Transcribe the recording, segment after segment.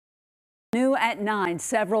New at 9,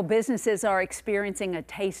 several businesses are experiencing a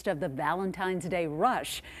taste of the Valentine's Day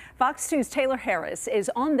rush. Fox 2's Taylor Harris is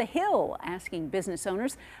on the Hill asking business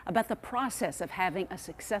owners about the process of having a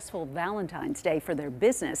successful Valentine's Day for their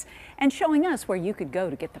business and showing us where you could go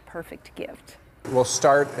to get the perfect gift. We'll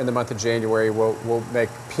start in the month of January. We'll make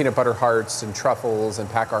peanut butter hearts and truffles and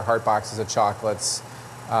pack our heart boxes of chocolates.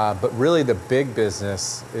 But really the big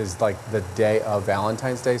business is like the day of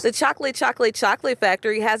Valentine's Day. The Chocolate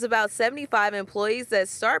Factory has about 75 employees that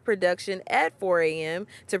start production at 4 a.m.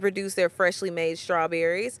 to produce their freshly made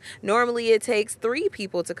strawberries. Normally it takes 3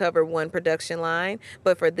 people to cover one production line,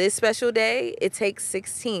 but for this special day, it takes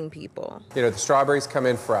 16 people. You know, the strawberries come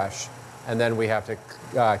in fresh, and then we have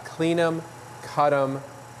to clean them, cut them,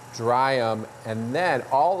 dry them, and then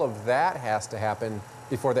all of that has to happen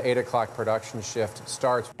before the 8 o'clock production shift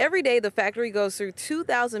starts. Every day, the factory goes through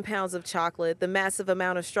 2,000 pounds of chocolate. The massive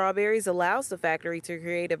amount of strawberries allows the factory to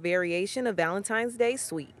create a variation of Valentine's Day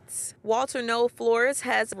sweets. Walter Knoll Florist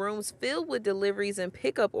has rooms filled with deliveries and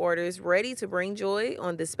pickup orders ready to bring joy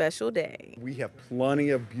on this special day. We have plenty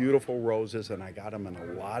of beautiful roses, and I got them in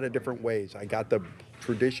a lot of different ways. I got the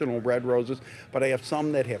traditional red roses, but I have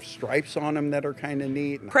some that have stripes on them that are kind of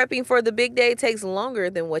neat. Prepping for the big day takes longer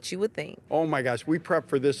than what you would think. Oh my gosh, we prepped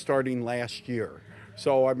for this starting last year.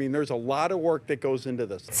 So, I mean, there's a lot of work that goes into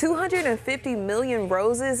this. 250 million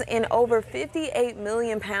roses and over 58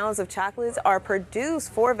 million pounds of chocolates are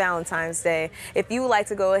produced for Valentine's Day. If you would like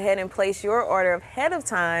to go ahead and place your order ahead of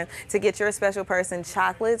time to get your special person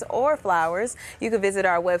chocolates or flowers, you can visit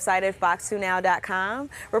our website at fox2now.com.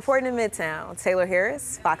 Reporting in Midtown, Taylor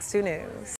Harris, Fox 2 News.